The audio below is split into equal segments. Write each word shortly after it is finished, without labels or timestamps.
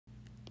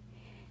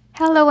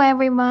Hello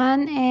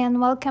everyone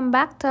and welcome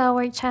back to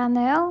our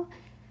channel.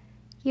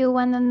 You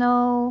wanna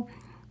know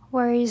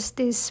where is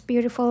this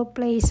beautiful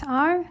place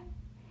are?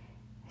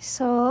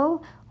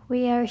 So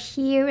we are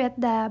here at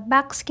the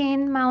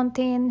Buckskin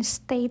Mountain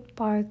State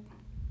Park.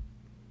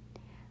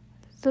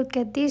 Look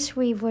at this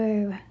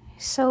river,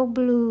 so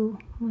blue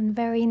and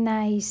very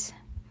nice.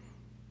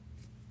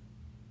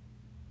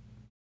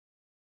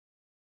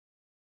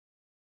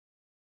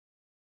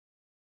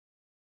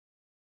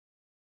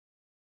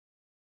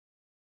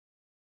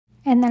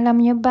 And alam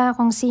nyo ba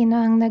kung sino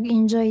ang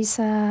nag-enjoy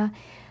sa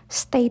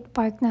state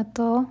park na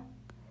to?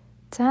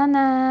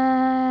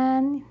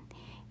 Tanan!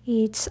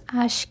 It's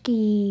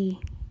Ashki.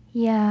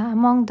 Yeah,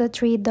 among the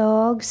 3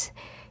 dogs,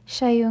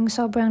 siya yung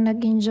sobrang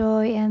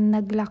nag-enjoy and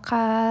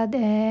naglakad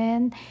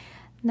and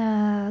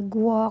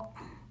nag-walk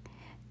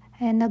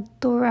and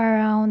nag-tour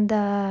around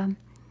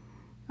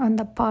on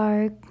the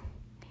park.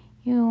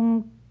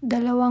 Yung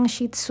dalawang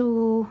Shih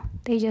Tzu,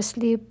 they just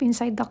sleep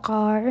inside the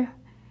car.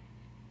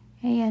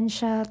 Ayan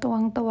siya,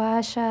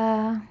 tuwang-tuwa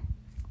siya.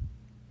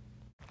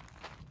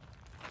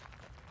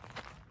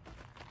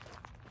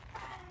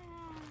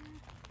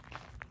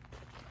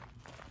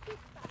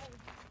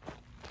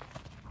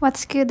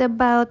 What's good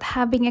about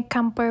having a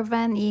camper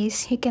van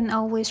is you can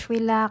always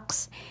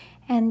relax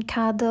and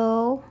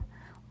cuddle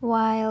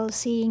while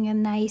seeing a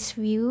nice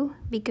view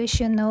because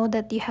you know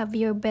that you have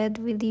your bed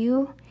with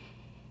you.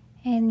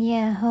 And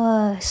yeah,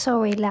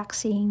 so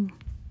relaxing.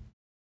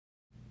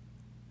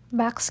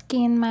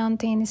 Buckskin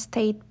Mountain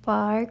State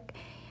Park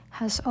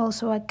has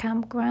also a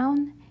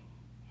campground,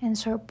 and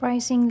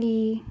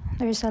surprisingly,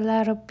 there's a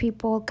lot of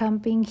people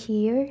camping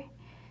here.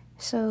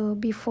 So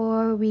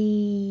before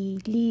we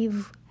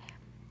leave,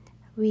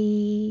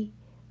 we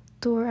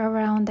tour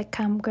around the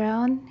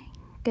campground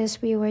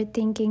because we were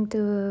thinking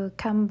to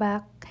come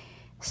back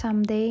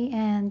someday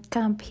and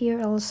camp here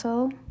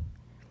also.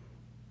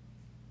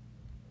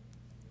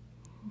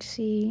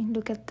 See,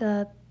 look at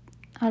that,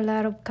 a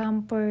lot of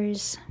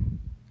campers.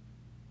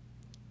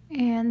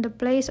 And the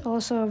place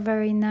also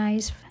very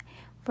nice,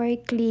 very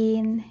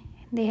clean.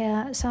 They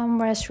have some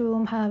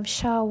restroom have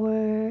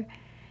shower,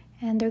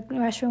 and the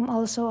restroom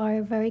also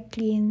are very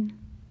clean.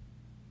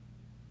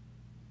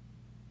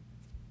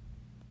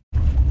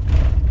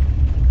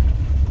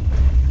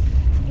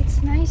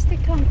 It's nice to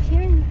come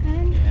here,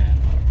 man. Yeah.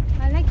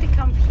 I like to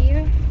come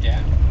here.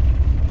 Yeah.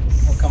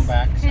 We'll come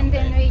back someday.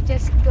 And then we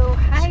just go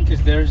hike.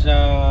 Because there is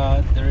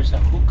a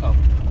hookup.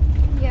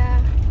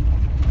 Yeah.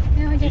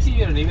 No, just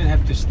You don't even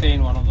have to stay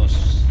in one of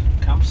those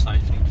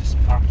campsites. You can just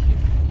park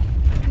here.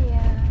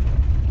 yeah.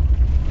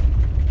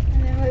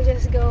 And then we'll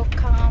just go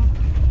camp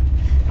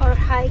or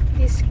hike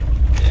this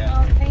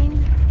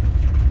mountain.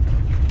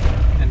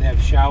 And they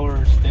have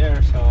showers there,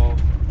 so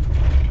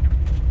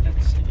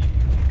let's see.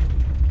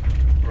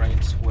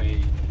 Rain's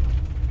way.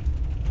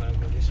 Wanna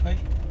go this way?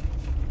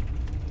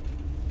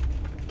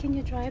 Can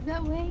you drive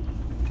that way?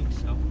 I think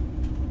so.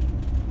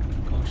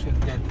 Goes to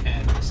dead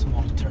end, a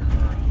small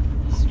turnaround.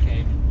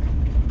 Okay.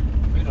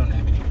 We don't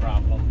have any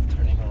problem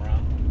turning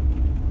around.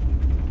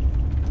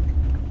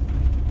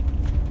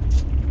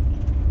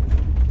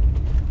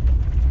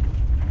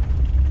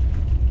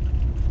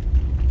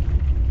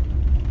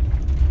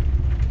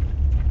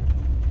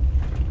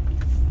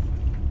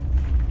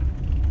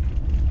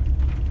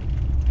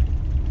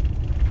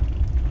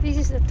 This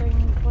is the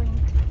turning point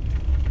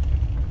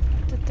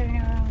to turn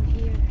around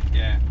here.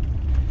 Yeah.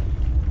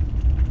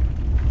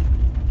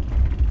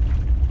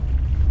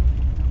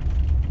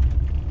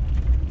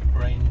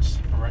 Range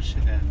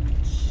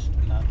residence,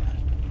 not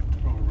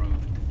a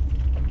road.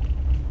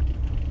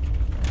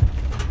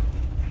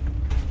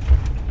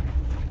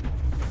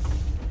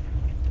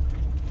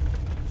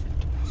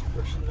 It's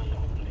personal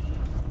only.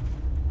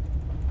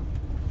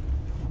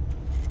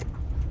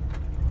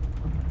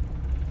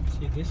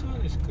 See, this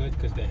one is good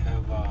because they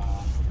have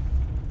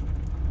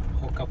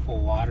hookup for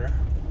water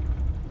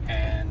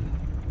and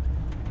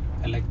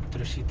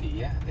electricity.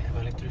 Yeah, they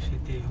have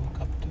electricity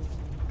hookup too.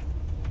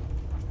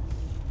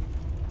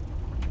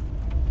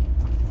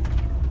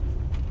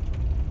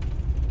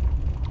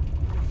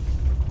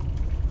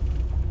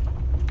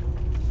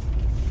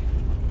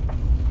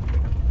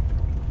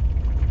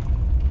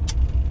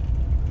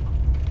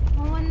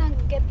 I wanna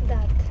get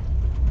that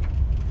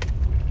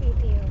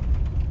video.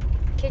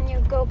 Can you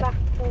go back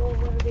to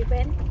where we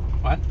went?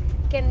 What?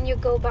 Can you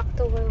go back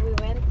to where we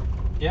went?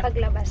 Yeah.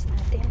 Paglabas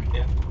natin.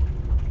 Yeah.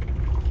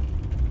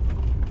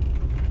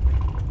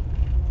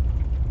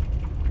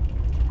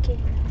 Okay.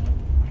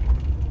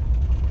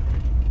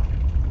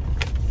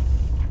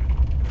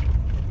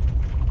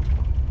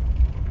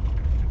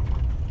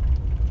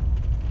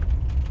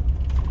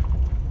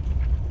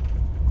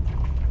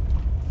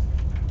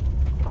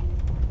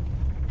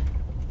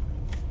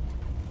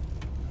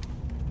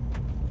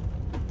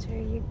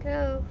 There you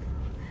go.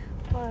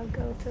 We'll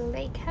go to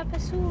Lake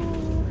Havasu.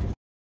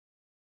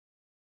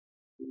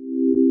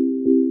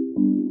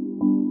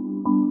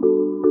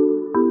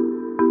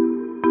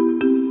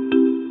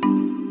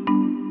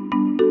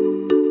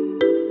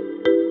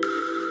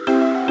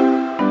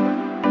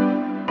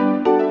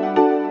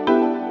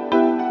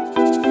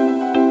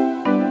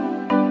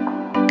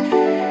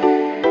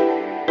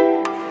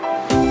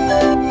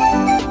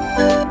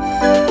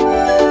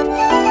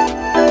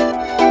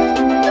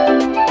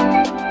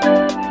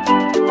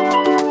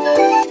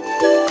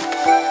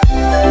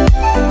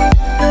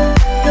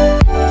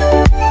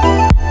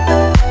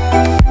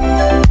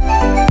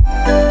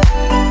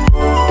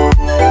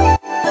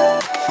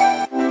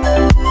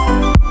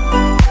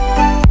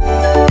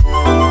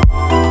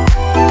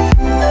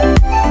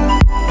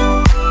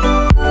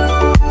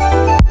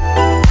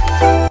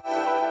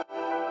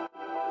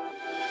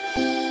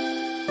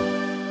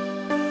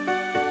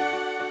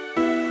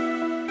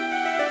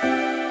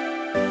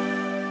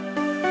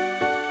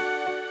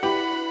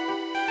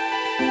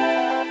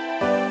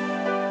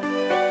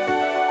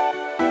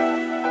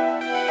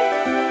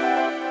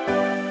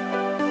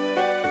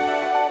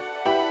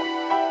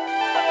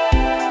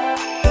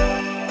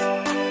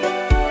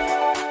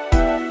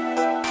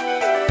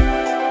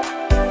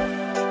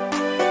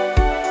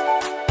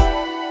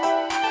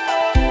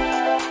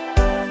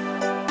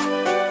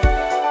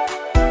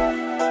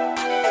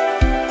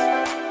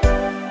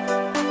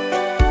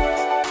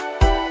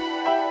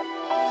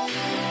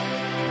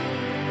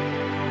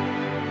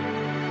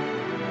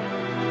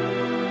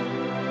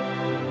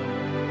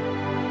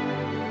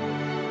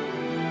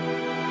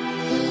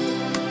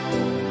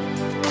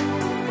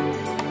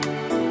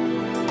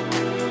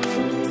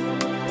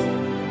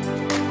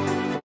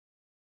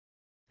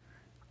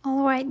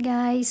 Alright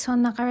guys, so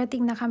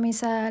nakarating na kami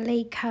sa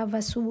Lake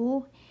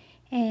Havasu.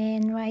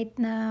 And right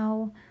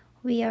now,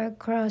 we are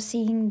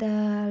crossing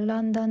the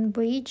London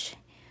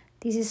Bridge.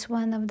 This is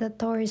one of the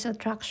tourist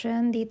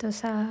attraction dito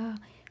sa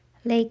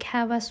Lake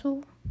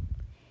Havasu.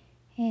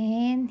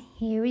 And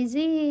here is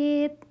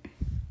it.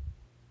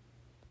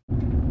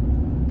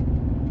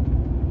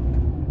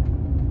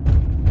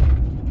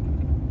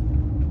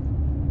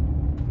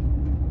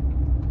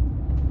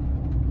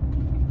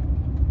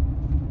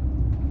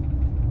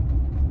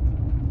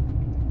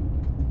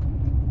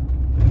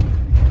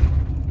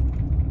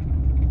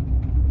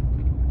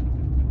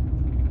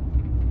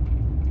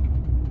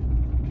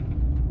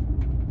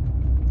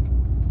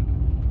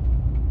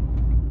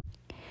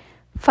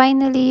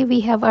 Finally,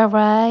 we have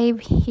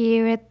arrived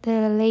here at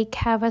the Lake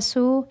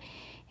Havasu,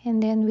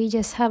 and then we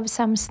just have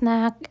some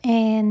snack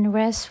and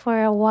rest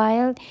for a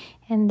while,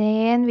 and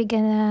then we're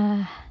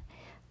gonna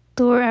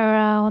tour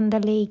around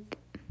the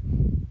lake.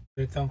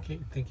 You're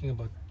thinking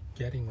about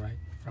getting right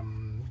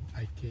from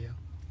IKEA.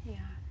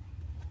 Yeah.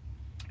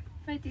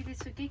 But it is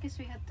okay because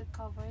we have to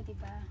cover,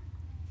 diba?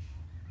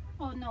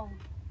 Oh no,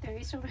 there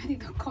is already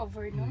the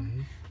cover, no?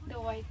 Mm-hmm. The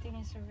white thing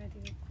is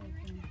already the cover.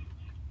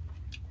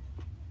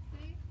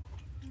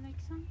 Like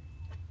some?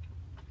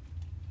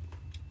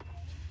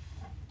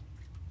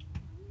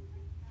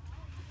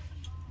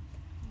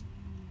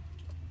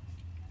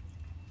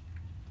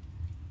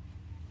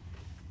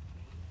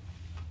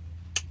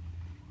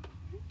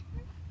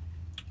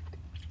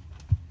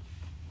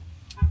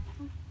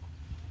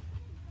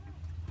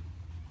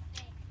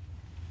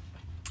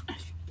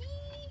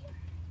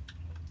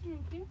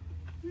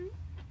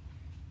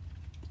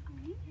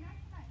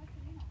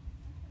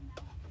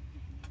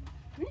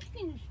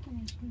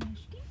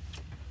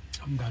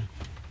 I'm done.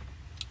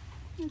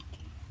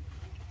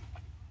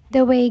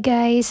 The way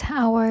guys,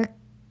 our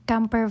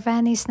camper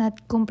van is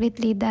not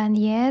completely done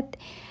yet.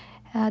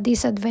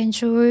 This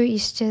adventure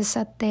is just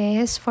a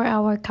test for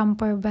our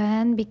camper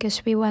van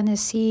because we want to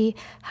see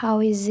how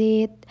is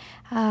it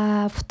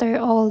after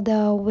all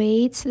the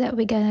weights that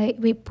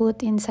we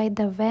put inside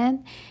the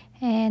van.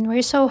 And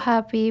we're so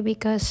happy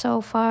because so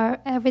far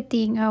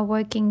everything are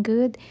working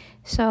good,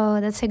 so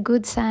that's a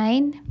good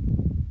sign.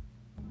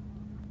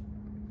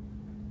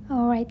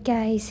 Alright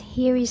guys,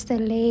 here is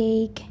the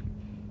lake.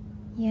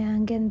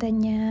 Yan, ganda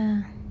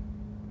niya.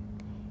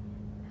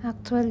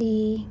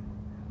 Actually,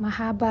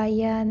 mahaba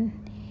yan.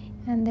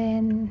 And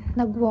then,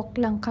 nag-walk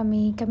lang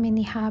kami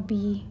ni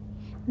Habi.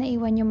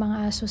 Naiwan yung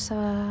mga aso sa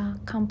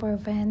camper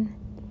van.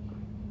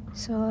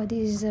 So,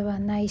 this is a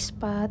nice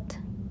spot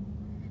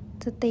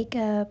to take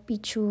a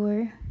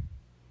picture.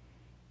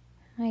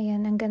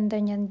 Ayan, ang ganda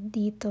niyan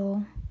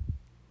dito.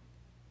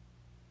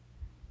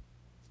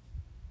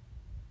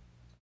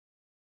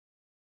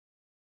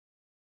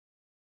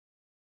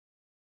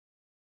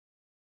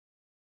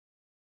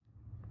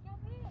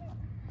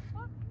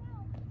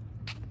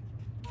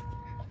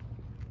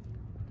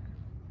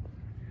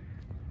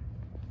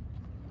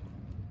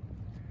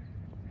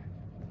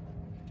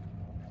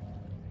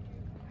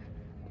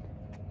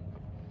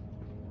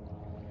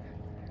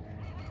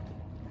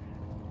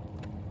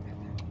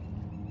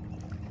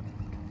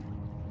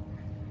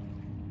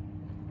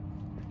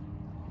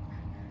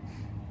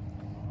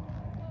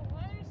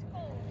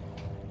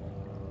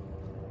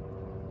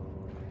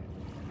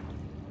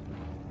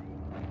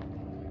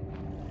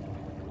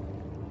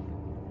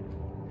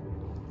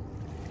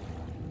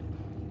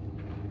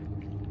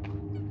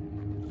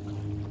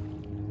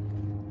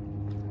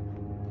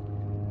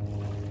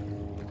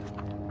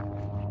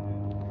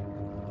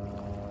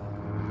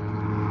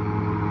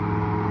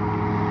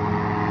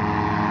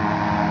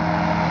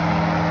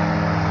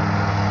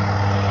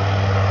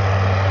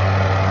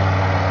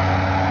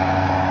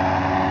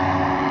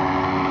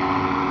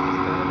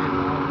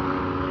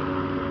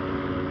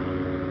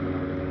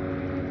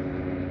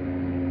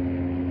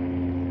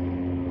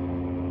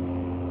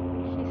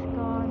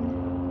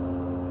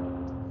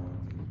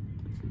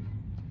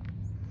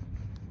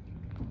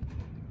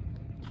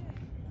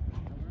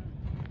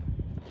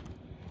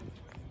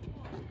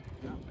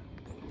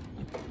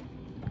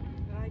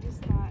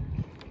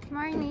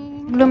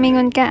 Morning.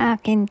 Lumingon ka,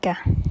 akin ka.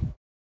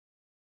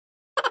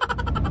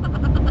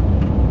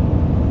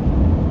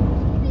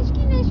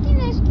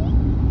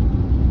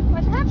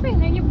 What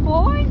happened? Are you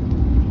bored?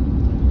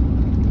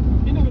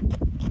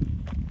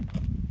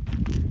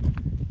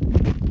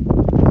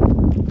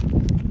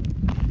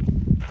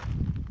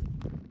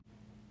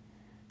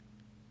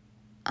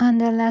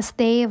 On the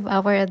last day of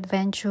our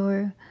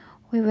adventure,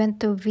 we went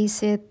to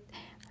visit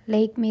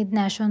Lake Mead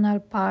National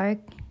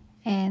Park,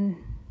 and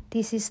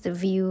this is the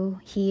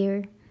view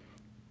here.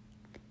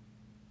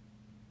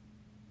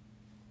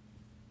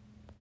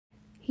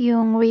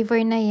 Yung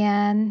river na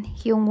yan,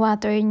 yung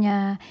water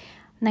niya,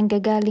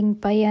 nanggagaling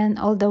pa yan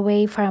all the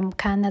way from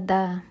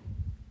Canada.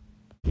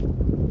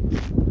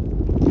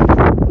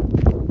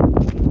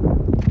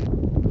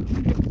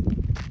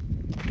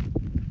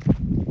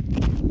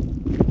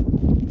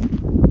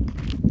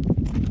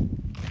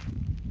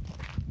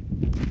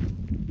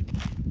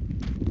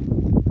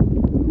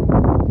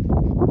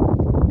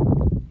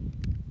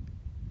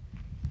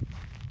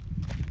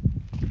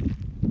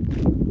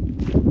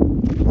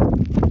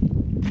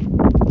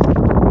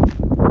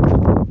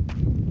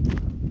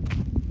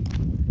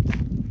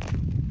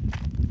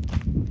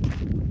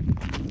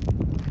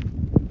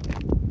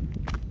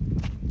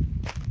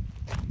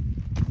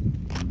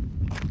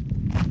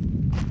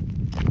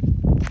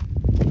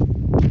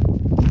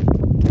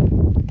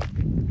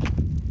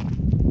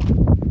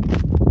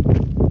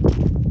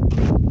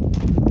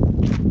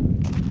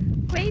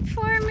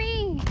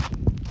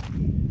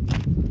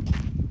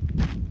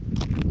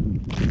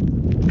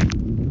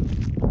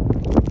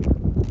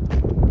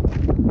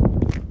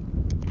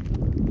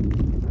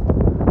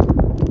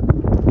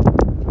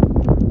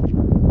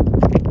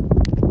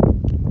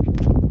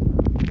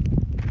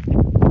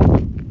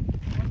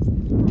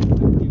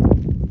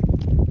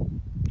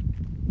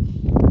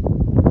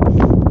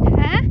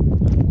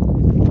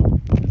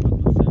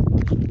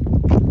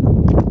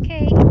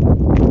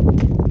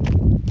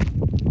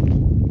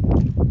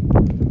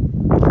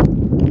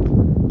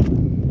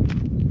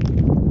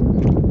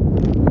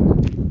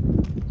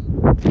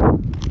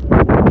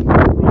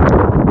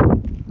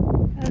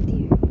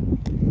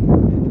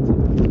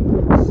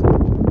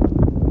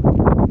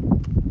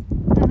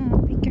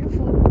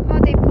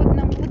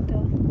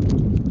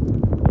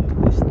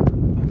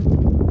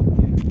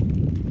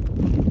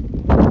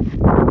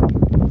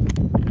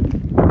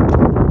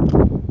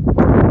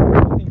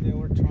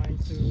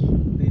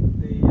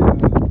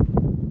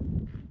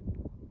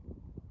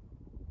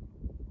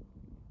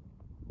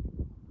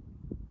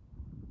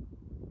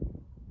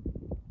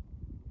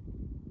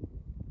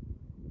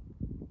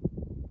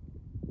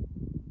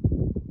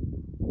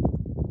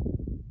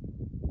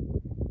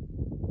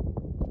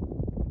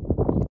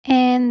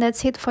 And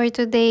that's it for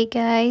today,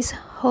 guys.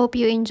 Hope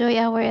you enjoy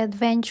our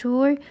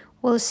adventure.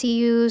 We'll see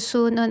you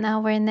soon on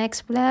our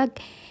next vlog.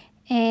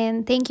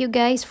 And thank you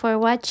guys for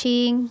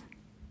watching.